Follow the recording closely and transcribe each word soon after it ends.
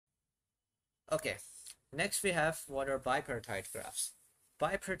Okay, next we have what are bipartite graphs.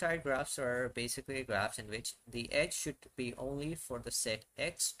 Bipartite graphs are basically graphs in which the edge should be only for the set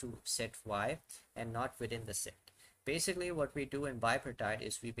X to set Y and not within the set. Basically what we do in bipartite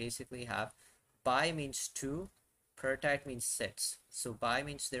is we basically have bi means two, partite means sets. So bi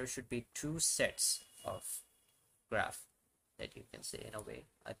means there should be two sets of graph that you can say in a way,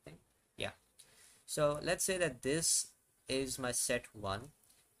 I think. Yeah. So let's say that this is my set 1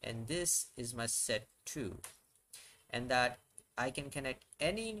 and this is my set 2, and that I can connect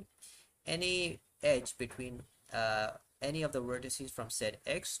any edge between any of the vertices from set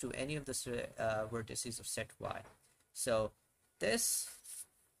X to any of the vertices of set Y. So this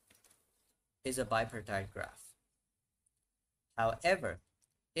is a bipartite graph. However,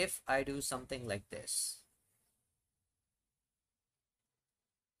 if I do something like this,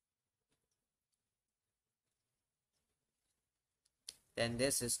 then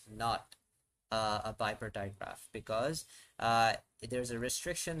this is not a bipartite graph, because there's a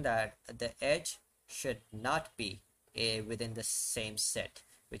restriction that the edge should not be within the same set,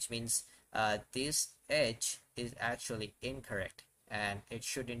 which means this edge is actually incorrect and it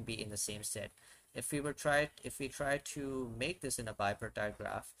shouldn't be in the same set. If we try to make this in a bipartite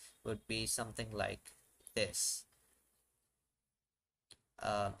graph, would be something like this.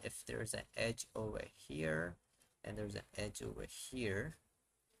 If there's an edge over here and there's an edge over here,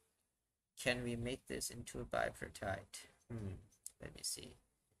 can we make this into a bipartite? Let me see.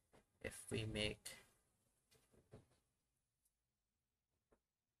 If we make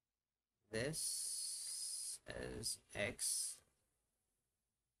this as X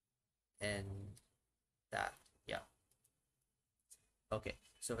and that, yeah. Okay,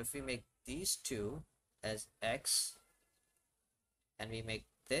 so if we make these two as X and we make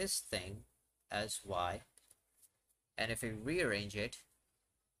this thing as Y, and if we rearrange it,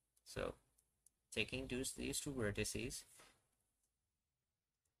 so taking these two vertices,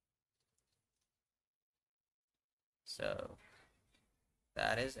 so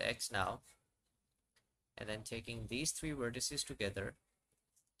that is X now, and then taking these three vertices together,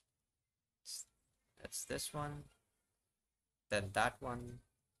 that's this one, then that one,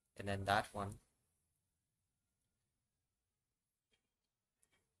 and then that one.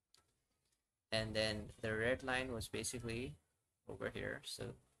 And then the red line was basically over here, so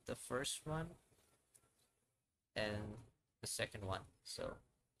the first one and the second one, so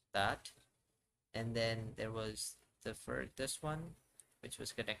that, and then there was this one which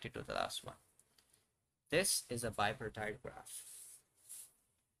was connected to the last one. This is a bipartite graph.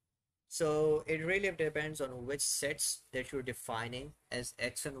 So it really depends on which sets that you're defining as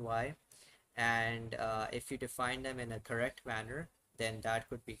X and Y, and if you define them in a correct manner, then that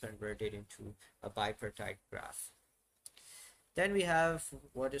could be converted into a bipartite graph. Then we have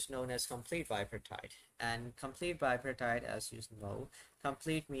what is known as complete bipartite. And complete bipartite, as you know,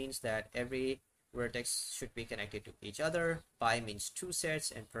 complete means that every vertex should be connected to each other. Bi means two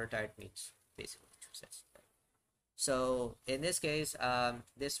sets, and partite means basically two sets. So in this case,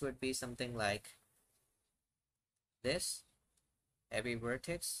 this would be something like this. Every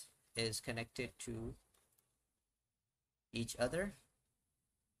vertex is connected to each other,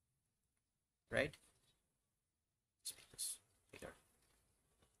 right? Let's make this bigger,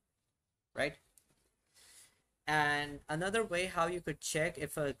 right? And another way how you could check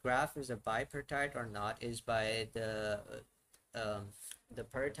if a graph is a bipartite or not is by the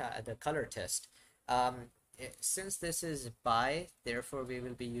color test. Since this is bi, therefore we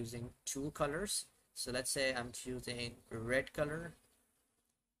will be using two colors. So let's say I'm choosing red color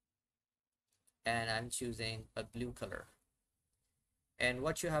and I'm choosing a blue color. And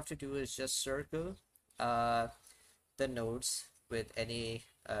what you have to do is just circle the nodes with any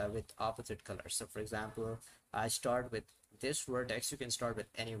with opposite colors. So for example, I start with this vertex. You can start with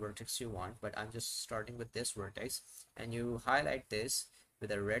any vertex you want, but I'm just starting with this vertex, and you highlight this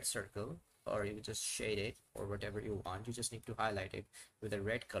with a red circle, or you just shade it or whatever you want. You just need to highlight it with a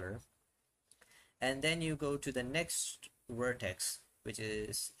red color, and then you go to the next vertex, which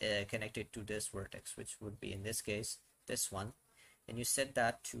is connected to this vertex, which would be in this case this one, and you set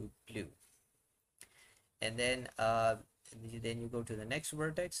that to blue. And then you go to the next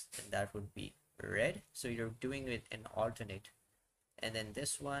vertex, and that would be red. So you're doing it in alternate. And then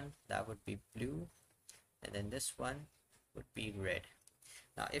this one, that would be blue, and then this one would be red.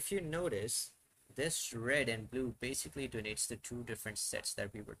 Now if you notice, this red and blue basically denotes the two different sets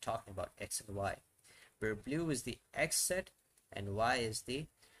that we were talking about, X and Y, where blue is the X set and Y is the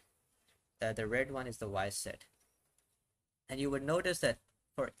red one is the Y set. And you would notice that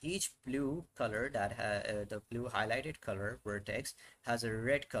for each blue color, that the blue highlighted color vertex has a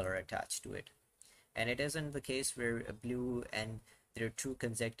red color attached to it. and it isn't the case where a blue and there are two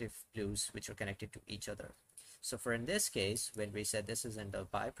consecutive blues which are connected to each other. So for in this case, when we said this is in the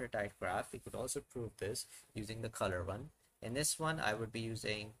bipartite graph, we could also prove this using the color one. In this one, I would be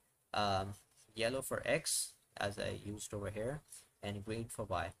using yellow for X as I used over here and green for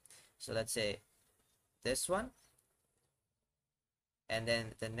Y. So let's say this one, and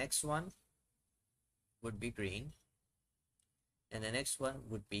then the next one would be green, and the next one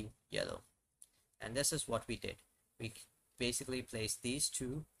would be yellow. And this is what we did. We basically placed these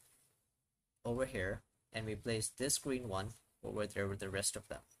two over here, and we placed this green one over there with the rest of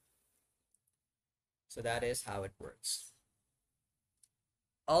them. So that is how it works.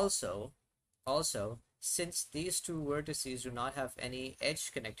 Also, since these two vertices do not have any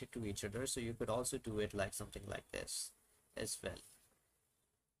edge connected to each other, so you could also do it like something like this as well.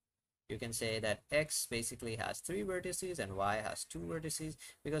 You can say that X basically has 3 vertices and Y has 2 vertices,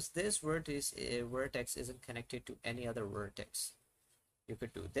 because this vertex isn't connected to any other vertex. You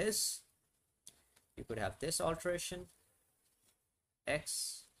could do this. You could have this alteration,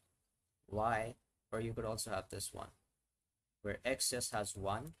 X, Y, or you could also have this one, where X just has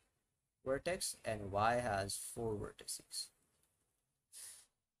 1 vertex and Y has 4 vertices.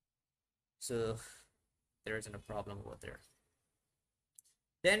 So there isn't a problem over there.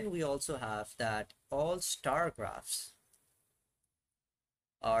 Then we also have that all star graphs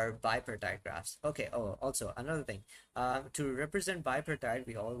are bipartite graphs. Okay, oh, also another thing. To represent bipartite,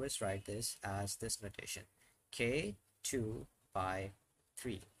 we always write this as this notation, K2 by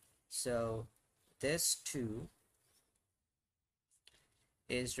 3. So this 2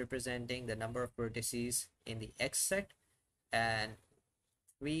 is representing the number of vertices in the X set, and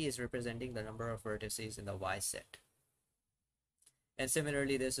 3 is representing the number of vertices in the Y set. And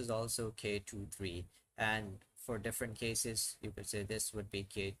similarly, this is also K23, and for different cases, you could say this would be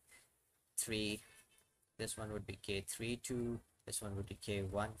K3, this one would be K32, this one would be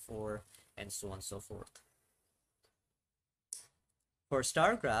K14, and so on and so forth. For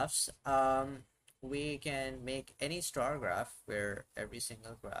star graphs, we can make any star graph where every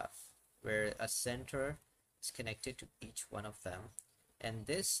single graph, where a center is connected to each one of them, and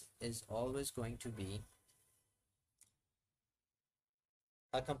this is always going to be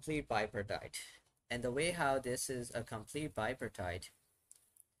a complete bipartite. And the way how this is a complete bipartite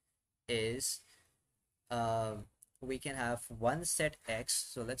is we can have one set X.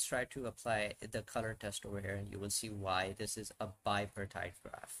 So let's try to apply the color test over here, and you will see why this is a bipartite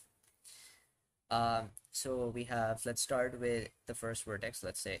graph. So we have, let's start with the first vertex,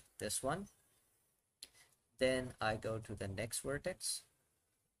 let's say this one. Then I go to the next vertex.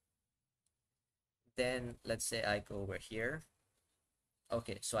 Then let's say I go over here.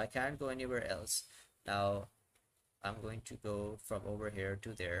 Okay, so I can't go anywhere else. Now I'm going to go from over here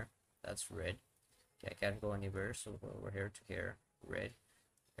to there. That's red. Okay, I can't go anywhere, so go over here to here, red,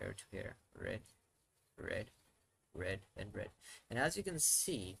 here to here, red, red, red, and red. And as you can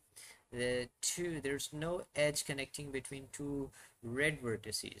see, there's no edge connecting between 2 red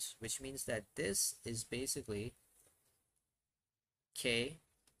vertices, which means that this is basically K1,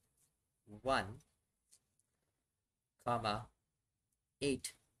 comma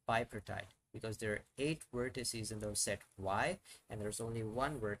 8 bipartite, because there are 8 vertices in the set Y, and there's only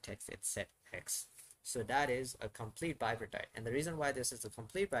 1 vertex in set X. So that is a complete bipartite. And the reason why this is a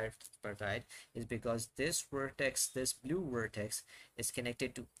complete bipartite is because this vertex, this blue vertex, is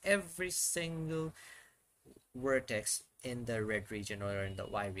connected to every single vertex in the red region or in the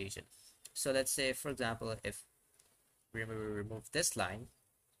Y region. So let's say, for example, if we remove this line,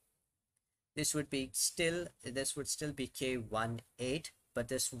 this would still be K18, but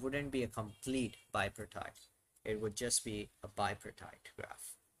this wouldn't be a complete bipartite. It would just be a bipartite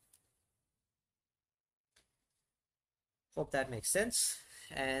graph. Hope that makes sense.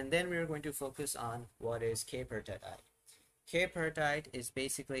 And then we're going to focus on what is K-partite. K-partite is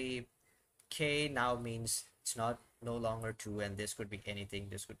basically, K now means it's no longer 2, and this could be anything.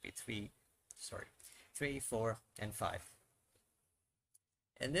 This could be 3, 4, and 5.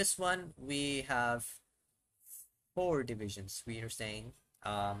 In this one, we have 4 divisions. We are saying,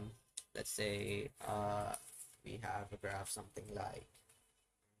 let's say we have a graph something like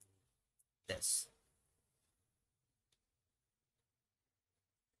this.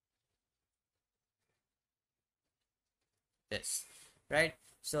 Right?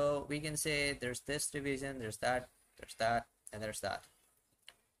 So we can say there's this division, there's that, and there's that.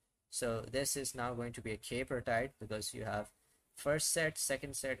 So this is now going to be a K-partite because you have first set,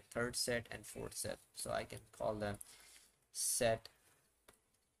 second set, third set, and fourth set. So I can call them set,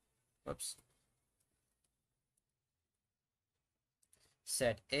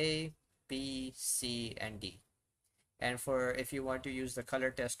 set A, B, C, and D. And for if you want to use the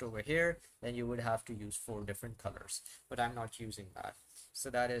color test over here, then you would have to use 4 different colors, but I'm not using that. So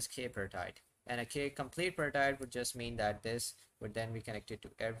that is K-partite. And a K-complete partite would just mean that this would then be connected to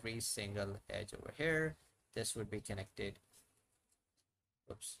every single edge over here. This would be connected,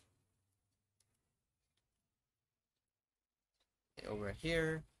 oops, over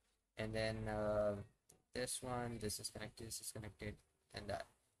here, and then this one, this is connected, and that.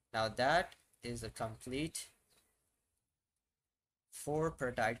 Now that is a complete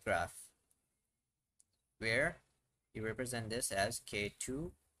 4-partite graph where you represent this as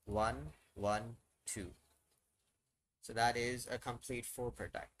K2, 1, 1, 2. So that is a complete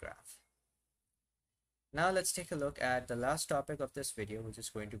 4-partite graph. Now let's take a look at the last topic of this video, which is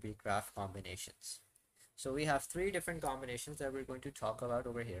going to be graph combinations. So we have 3 different combinations that we're going to talk about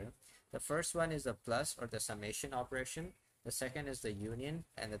over here. The first one is the plus or the summation operation. The second is the union,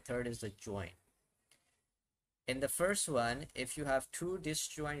 and the third is the join. In the first one, if you have 2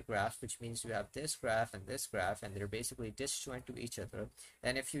 disjoint graphs, which means you have this graph, and they're basically disjoint to each other,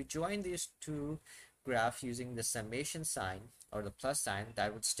 and if you join these 2 graphs using the summation sign or the plus sign,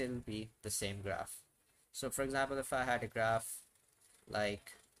 that would still be the same graph. So for example, if I had a graph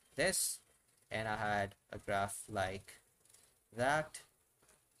like this, and I had a graph like that,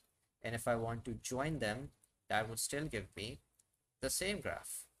 and if I want to join them, that would still give me the same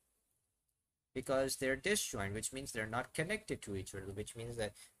graph, because they're disjoint, which means they're not connected to each other, which means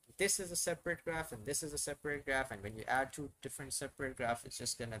that this is a separate graph and this is a separate graph, and when you add 2 different separate graphs, it's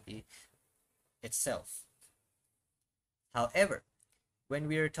just gonna be itself. However, when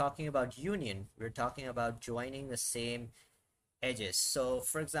we are talking about union, we're talking about joining the same edges. So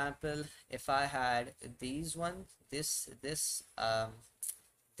for example, if I had these ones, this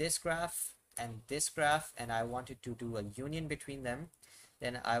graph and this graph, and I wanted to do a union between them,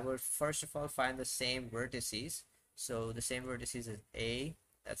 then I would first of all find the same vertices. So the same vertices is A,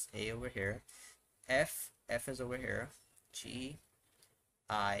 that's A over here, F is over here, G,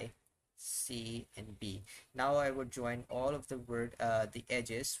 I, C, and B. Now I would join all of the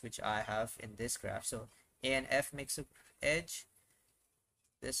edges which I have in this graph. So A and F makes an edge.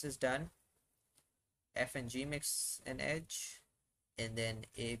 This is done. F and G makes an edge, and then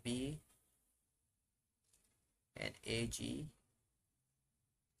AB and AG,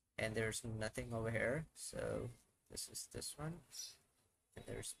 and there's nothing over here, so this is this one, and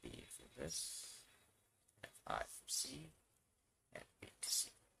there's B for this, and I for C, and B to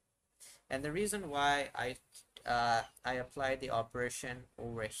C. And the reason why I applied the operation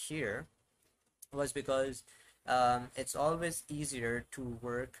over here was because it's always easier to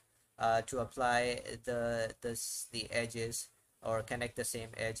work to apply the edges or connect the same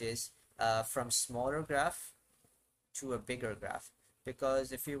edges from smaller graph to a bigger graph,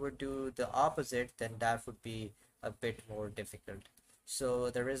 because if you would do the opposite, then that would be a bit more difficult. So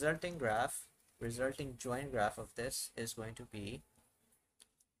the resulting joint graph of this is going to be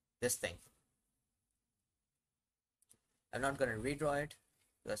this thing. I'm not going to redraw it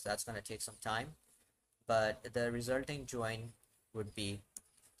because that's going to take some time, but the resulting join would be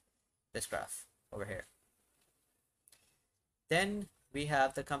this graph over here. Then we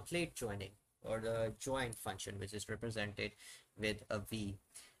have the complete joining, or the join function, which is represented with a V.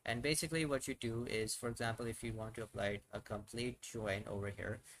 And basically what you do is, for example, if you want to apply a complete join over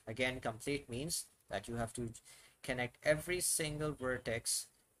here, again, complete means that you have to connect every single vertex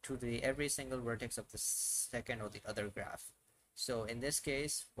to every single vertex of the second or the other graph. So in this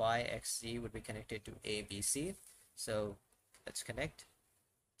case, Y, X, Z would be connected to A, B, C. So let's connect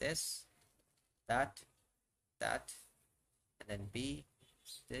this, that, and then B,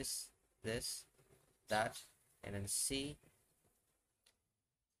 this, that, and then C,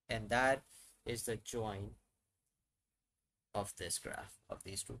 and that is the join of this graph, of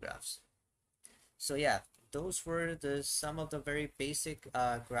these 2 graphs. So yeah, those were some of the very basic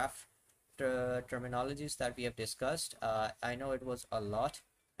graph terminologies that we have discussed. I know it was a lot,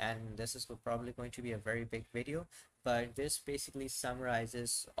 and this is probably going to be a very big video, but this basically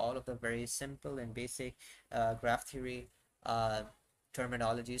summarizes all of the very simple and basic graph theory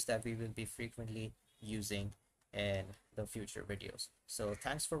terminologies that we will be frequently using in the future videos. So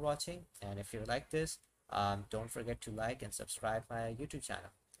thanks for watching, and if you like this, don't forget to like and subscribe my YouTube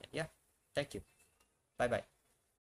channel. And yeah, thank you. Bye bye.